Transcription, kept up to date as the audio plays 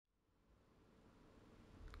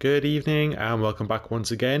Good evening and welcome back once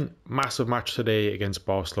again. Massive match today against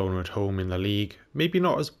Barcelona at home in the league. Maybe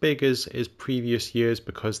not as big as previous years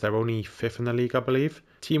because they're only 5th in the league, I believe.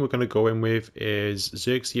 Team we're going to go in with is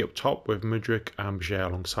Zirkzee up top with Mudryk and Bjer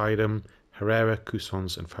alongside him. Herrera,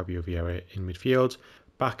 Cousins and Fabio Vieira in midfield.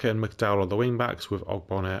 Bakker and McDowell on the wing backs with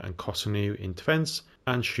Ogbonna and Kosunu in defence.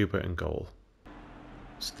 And Schubert in goal.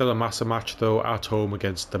 Still a massive match though at home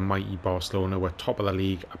against the mighty Barcelona. We're top of the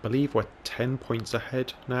league. I believe we're 10 points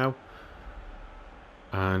ahead now.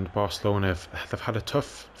 And Barcelona, they've had a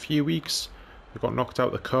tough few weeks. They got knocked out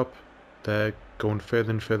of the cup. They're going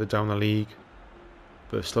further and further down the league.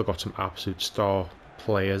 But they've still got some absolute star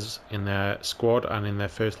players in their squad and in their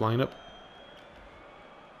first lineup.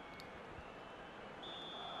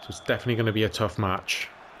 So it's definitely going to be a tough match.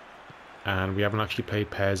 And we haven't actually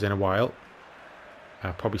played PES in a while. I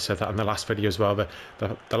probably said that in the last video as well.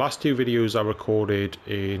 The last two videos I recorded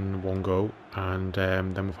in one go, and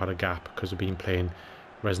then we've had a gap because we've been playing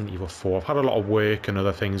Resident Evil 4. I've had a lot of work and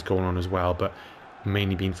other things going on as well, but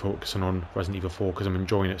mainly been focusing on Resident Evil 4 because I'm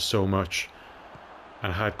enjoying it so much.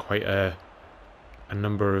 And I had quite a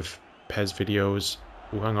number of PES videos.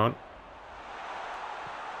 Oh, hang on.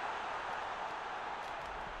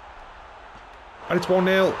 And it's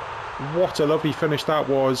 1-0. What a lovely finish that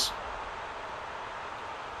was.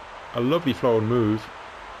 A lovely flow and move.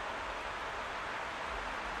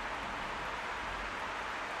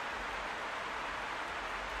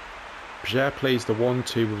 Bjer plays the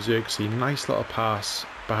 1-2 with Zirkzee. Nice little pass.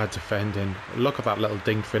 Bad defending. Look at that little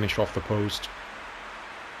dink finish off the post.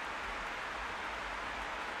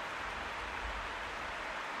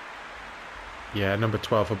 Yeah, number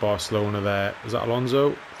 12 for Barcelona there. Is that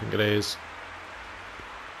Alonso? I think it is.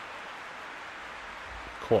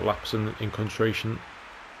 Caught lapse in concentration.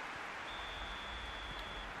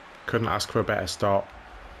 Couldn't ask for a better start.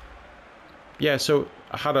 Yeah, so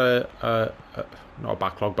I had not a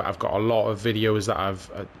backlog, but I've got a lot of videos that I've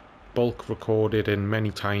bulk recorded in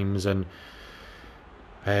many times, and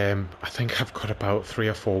I think I've got about 3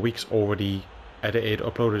 or 4 weeks already edited,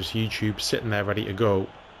 uploaded to YouTube, sitting there ready to go.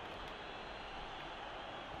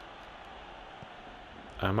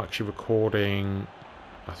 I'm actually recording,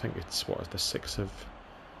 I think it's, what is the 6th of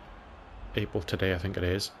April today, I think it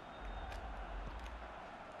is.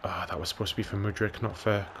 Ah, that was supposed to be for Mudryk, not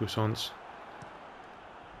for Cousins.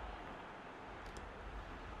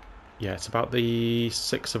 Yeah, it's about the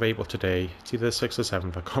 6th of April today. It's either the 6th or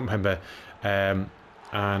 7th, I can't remember. And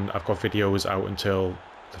I've got videos out until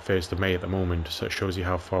the 1st of May at the moment, so it shows you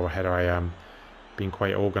how far ahead I am. Being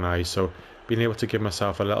quite organised, so being able to give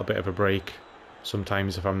myself a little bit of a break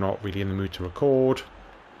sometimes if I'm not really in the mood to record.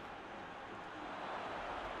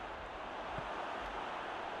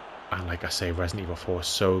 And like I say, Resident Evil 4 is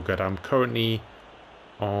so good. I'm currently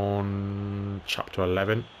on chapter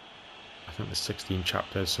 11. I think there's 16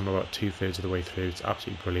 chapters, so I'm about 2/3 of the way through. It's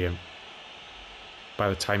absolutely brilliant. By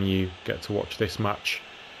the time you get to watch this match,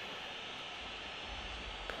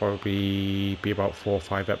 probably be about 4 or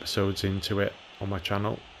 5 episodes into it on my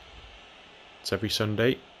channel. It's every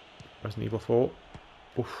Sunday. Resident Evil 4.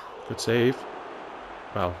 Oof, good save.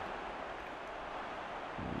 Well,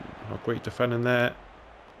 not great defending there.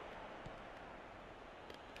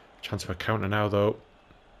 Chance for a counter now though.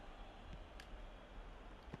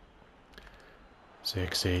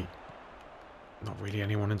 Zirkzee. Not really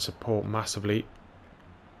anyone in support massively.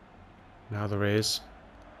 Now there is.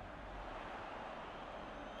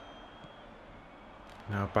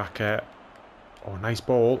 Now Bakker. Oh, nice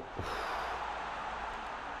ball.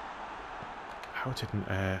 How didn't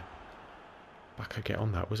Bakker get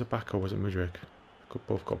on that? Was it Bakker or was it Mudryk?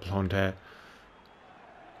 Both got blonde hair.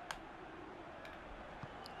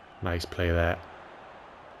 Nice play there.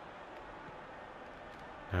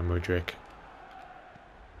 Now Mudryk.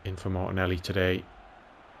 In for Martinelli today.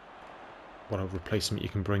 What a replacement you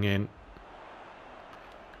can bring in.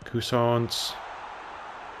 Cousins.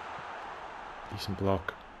 Decent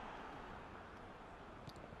block.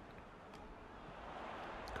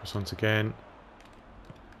 Cousins again.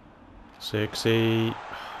 Zirkzee.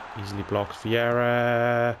 Easily blocked.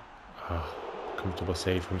 Vieira. Oh, comfortable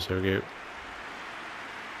save from Sergio.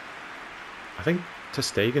 I think ter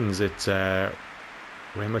Stegen's at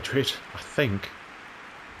Real Madrid, I think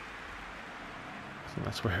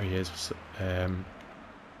that's where he is.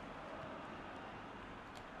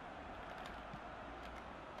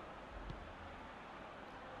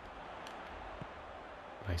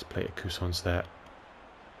 Nice play at Cousins there.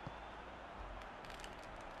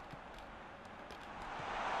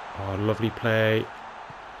 Oh, lovely play.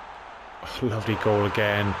 Oh, lovely goal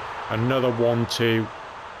again. Another 1-2.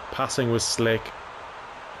 Passing was slick.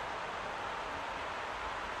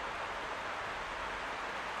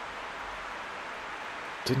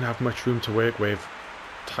 didn't have much room to work with.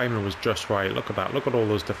 Timing was just right. Look at that. Look at all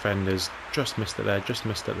those defenders. Just missed it there. Just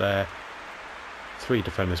missed it there. 3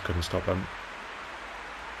 defenders couldn't stop him.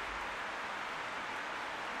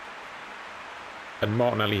 And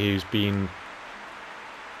Martinelli, who's been,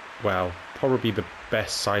 well, probably the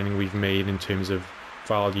best signing we've made in terms of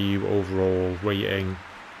value, overall rating,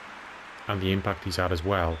 and the impact he's had as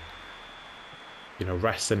well. You know,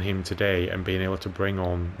 resting him today and being able to bring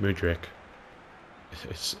on Mudryk,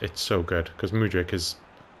 it's so good, because Mudryk is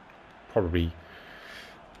probably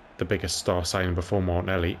the biggest star signing before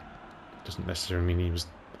Martinelli. Doesn't necessarily mean he was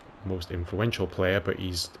the most influential player, but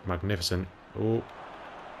he's magnificent. Oh.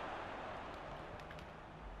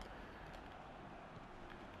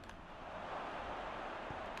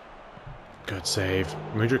 Good save.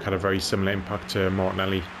 Mudryk had a very similar impact to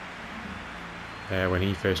Martinelli when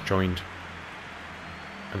he first joined.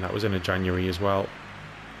 And that was in January as well.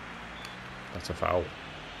 That's a foul.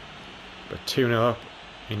 But 2-0 up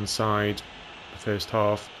inside the first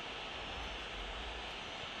half.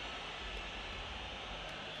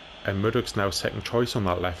 And Mudryk's now second choice on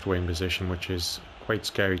that left wing position, which is quite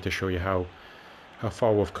scary to show you how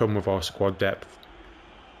far we've come with our squad depth.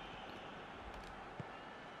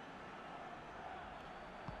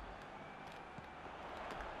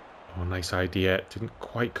 Oh, nice idea. Didn't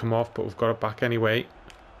quite come off, but we've got it back anyway.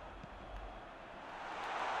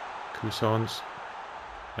 Cousins.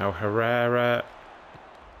 Now Herrera.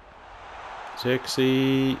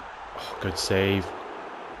 Zirkzee. Oh, good save.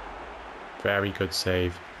 Very good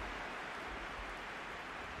save.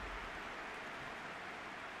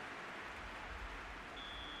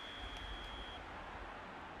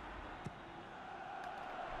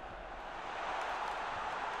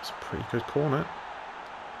 It's a pretty good corner.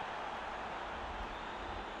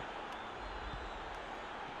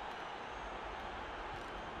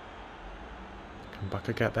 Back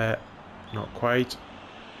I get there, not quite.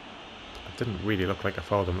 It didn't really look like a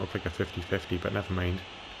foul, it looked like a 50-50, but never mind.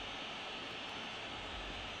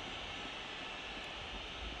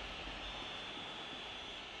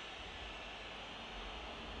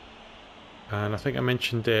 And I think I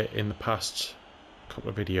mentioned it in the past couple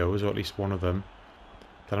of videos, or at least one of them,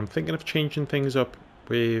 that I'm thinking of changing things up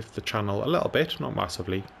with the channel a little bit, not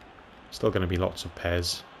massively. Still going to be lots of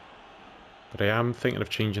PES, but I am thinking of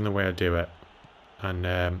changing the way I do it. And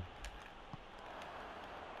I'm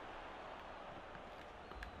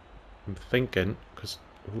thinking, because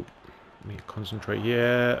need to concentrate.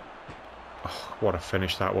 Yeah, oh, what a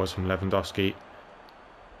finish that was from Lewandowski.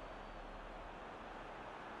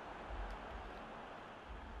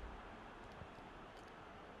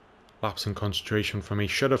 Lapse in concentration for me.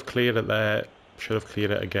 Should have cleared it there. Should have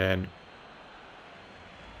cleared it again.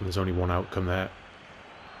 There's only one outcome there.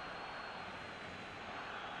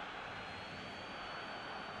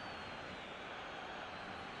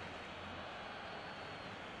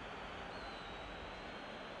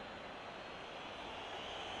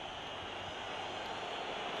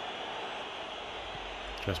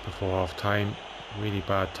 Just before half time, really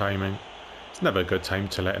bad timing. It's never a good time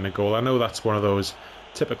to let in a goal. I know that's one of those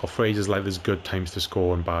typical phrases, like there's good times to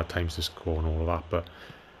score and bad times to score and all of that, but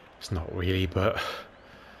it's not really. But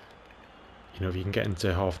you know, if you can get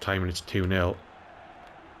into half time and it's 2-0,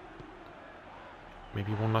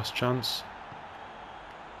 maybe one last chance.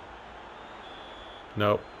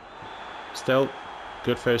 No, still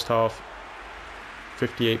good first half.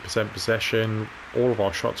 58% possession. All of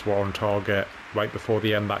our shots were on target. Right before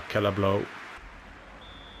the end, that killer blow.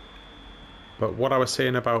 But what I was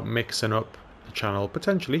saying about mixing up the channel,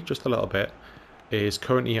 potentially just a little bit, is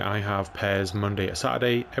currently I have PES Monday to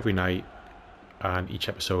Saturday every night, and each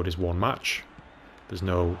episode is one match. There's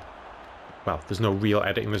no, well, there's no real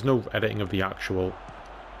editing. There's no editing of the actual.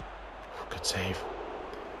 Good save.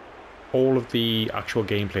 All of the actual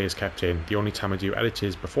gameplay is kept in. The only time I do edit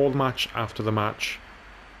is before the match, after the match.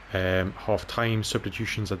 Half time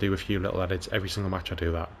substitutions, I do a few little edits. Every single match I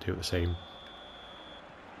do that, do it the same.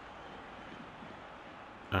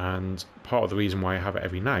 And part of the reason why I have it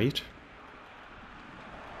every night,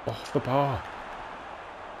 off the bar.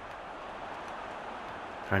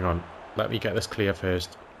 Hang on, let me get this clear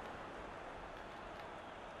first.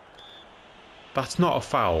 That's not a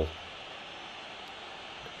foul.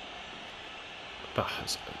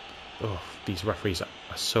 That's, oh, these referees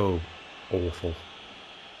are so awful.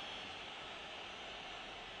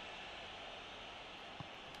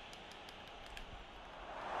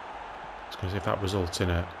 Because if that results in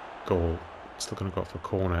a goal, it's still going to go for a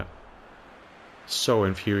corner. So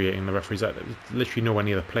infuriating, the referees. Literally nowhere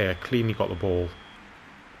near the player. Cleanly got the ball.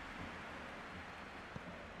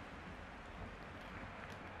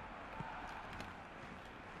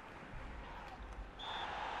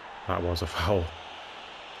 That was a foul.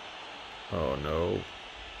 Oh no.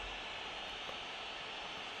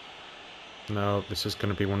 No, this is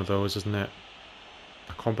going to be one of those, isn't it?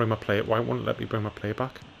 I can't bring my player. Why won't it let me bring my player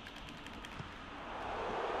back?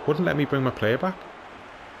 Wouldn't let me bring my player back.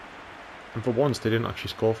 And for once, they didn't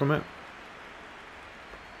actually score from it.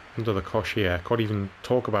 Under the cosh here. I can't even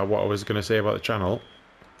talk about what I was going to say about the channel.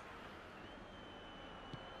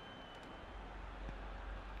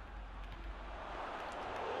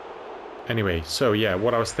 Anyway, so yeah,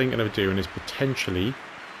 what I was thinking of doing is potentially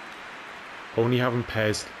only having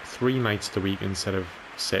PES 3 nights a week instead of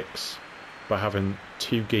 6, but having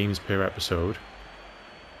 2 games per episode.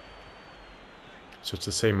 So it's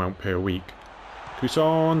the same amount per week.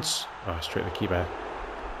 Croissants! Ah, straight to the keeper.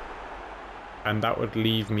 And that would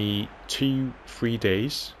leave me 2 free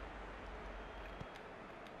days.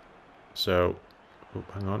 So, oh,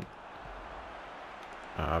 hang on.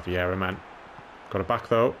 Ah, Vieira, man. Got it back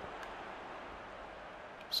though.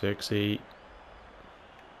 Zirkzee.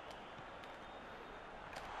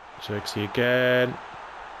 Zirkzee again.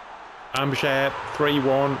 Ambition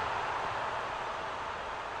 3-1.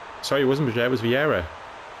 Sorry, it wasn't Bijet, it was Vieira.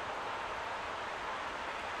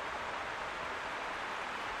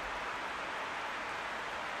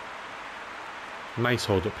 Nice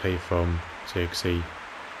hold-up play from Zirkzee.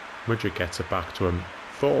 Mudryk gets it back to him.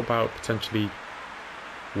 Thought about potentially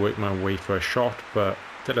working my way for a shot, but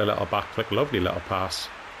did a little back flick. Lovely little pass.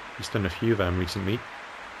 He's done a few of them recently.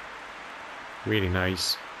 Really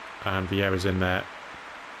nice. And Vieira's in there.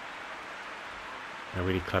 A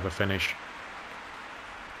really clever finish.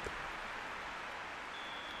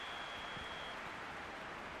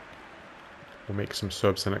 We'll make some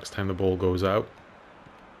subs the next time the ball goes out.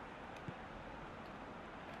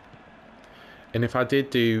 And if I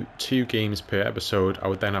did do 2 games per episode, I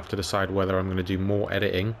would then have to decide whether I'm going to do more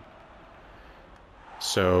editing.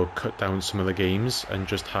 So cut down some of the games and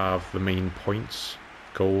just have the main points,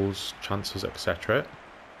 goals, chances, etc.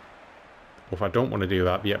 Or if I don't want to do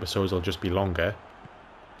that, the episodes will just be longer.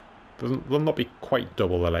 They'll not be quite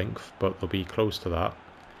double the length, but they'll be close to that.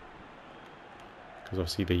 Because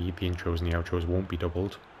obviously the intros and the outros won't be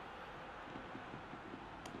doubled.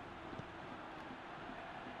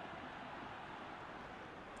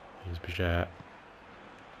 Here's Bijet.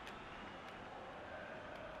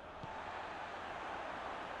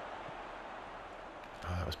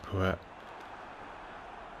 Oh, that was poor.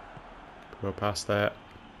 Poor pass there.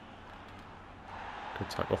 Good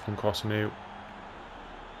tackle from Cosinu.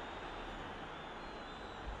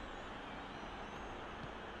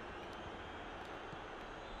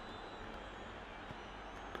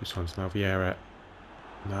 Cousson's now Vieira.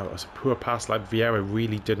 No, it was a poor pass. Like Vieira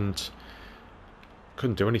really couldn't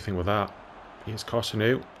do anything with that. Here's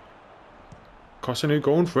Cosinu. Cosinu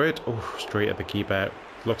going for it. Oh, straight at the keeper.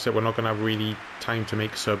 Looks like we're not going to have really time to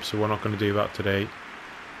make subs, so we're not going to do that today.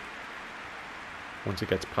 Once it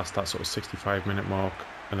gets past that sort of 65-minute mark,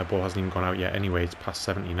 and the ball hasn't even gone out yet anyway, it's past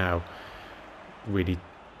 70 now. Really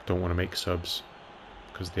don't want to make subs,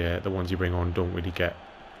 because the ones you bring on don't really get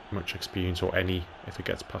much experience or any if it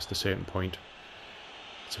gets past a certain point.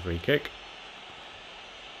 It's a free kick.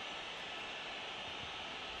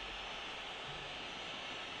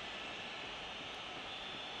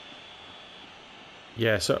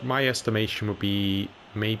 Yeah, so my estimation would be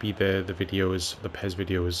maybe the videos, the PES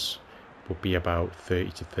videos would be about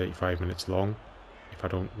 30 to 35 minutes long if I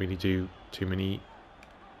don't really do too many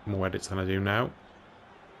more edits than I do now.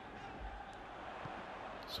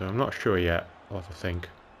 So I'm not sure yet. I'll have to think.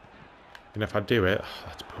 And if I do it, oh,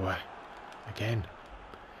 that's poor. Again.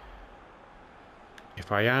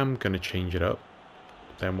 If I am going to change it up,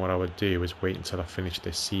 then what I would do is wait until I finish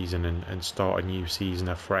this season and start a new season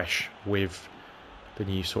afresh with the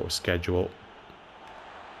new sort of schedule.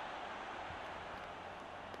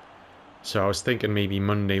 So I was thinking maybe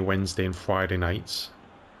Monday, Wednesday and Friday nights.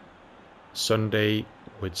 Sunday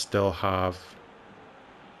would still have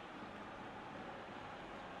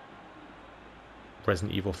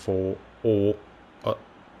Resident Evil 4 or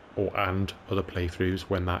other playthroughs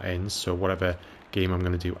when that ends. So whatever game I'm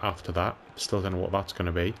going to do after that, still don't know what that's going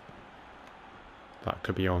to be. That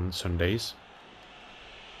could be on Sundays.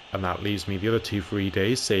 And that leaves me the other 2 free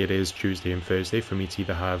days, say it is Tuesday and Thursday, for me to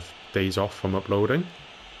either have days off from uploading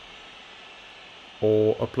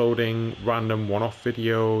or uploading random one-off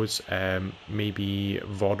videos, maybe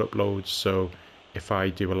VOD uploads. So if I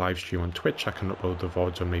do a live stream on Twitch, I can upload the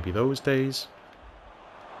VODs on maybe those days.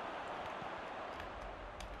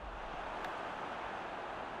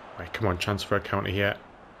 Right, come on, chance for a counter here.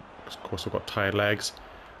 Of course, I've got tired legs.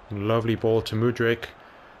 Lovely ball to Mudryk.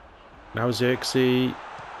 Now Zirkzee.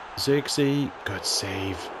 Zirkzee, good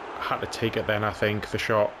save. had to take it then, I think, the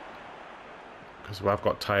shot. Because I've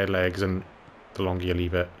got tired legs, and the longer you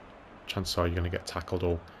leave it, chances are you're going to get tackled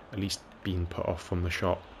or at least being put off from the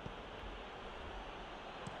shot.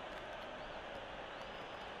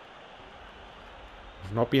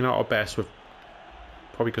 We've not been at our best with,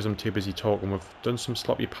 probably because I'm too busy talking. We've done some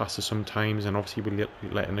sloppy passes sometimes, and obviously we're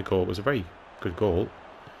letting the goal. It was a very good goal.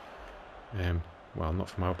 Well, not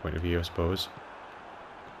from our point of view, I suppose.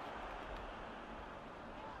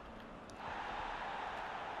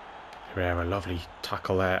 Herrera, lovely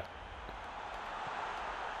tackle there.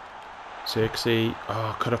 Zirkzee,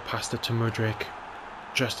 oh, could have passed it to Mudryk.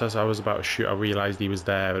 Just as I was about to shoot, I realised he was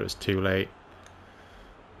there, but it was too late.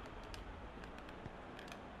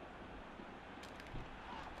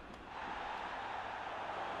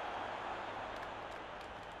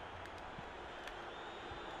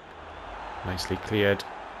 Nicely cleared.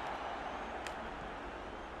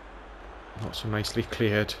 Not so nicely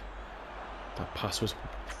cleared. That pass was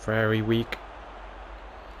very weak.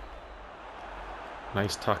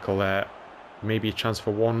 Nice tackle there. Maybe a chance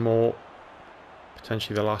for one more.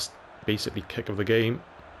 Potentially the last, basically, kick of the game.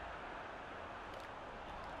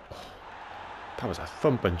 Oh, that was a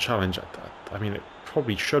thumping challenge. I mean, it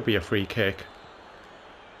probably should be a free kick.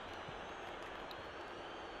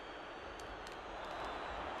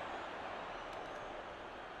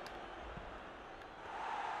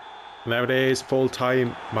 There it is, full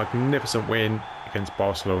time. Magnificent win against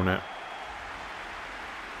Barcelona.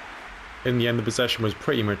 In the end, the possession was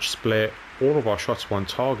pretty much split. All of our shots were on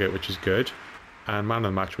target, which is good. And man of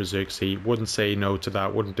the match was Zirkzee. Wouldn't say no to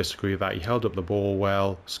that, wouldn't disagree with that. He held up the ball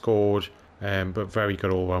well, scored, but very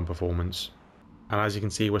good all-round performance. And as you can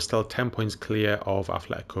see, we're still 10 points clear of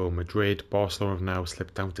Atletico Madrid. Barcelona have now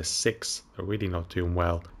slipped down to 6th. They're really not doing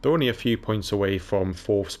well. They're only a few points away from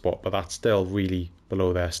 4th spot, but that's still really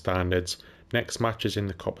below their standards. Next match is in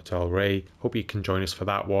the Copa del Rey. Hope you can join us for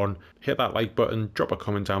that one. Hit that like button, drop a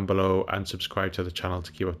comment down below, and subscribe to the channel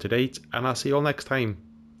to keep up to date. And I'll see you all next time.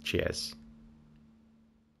 Cheers.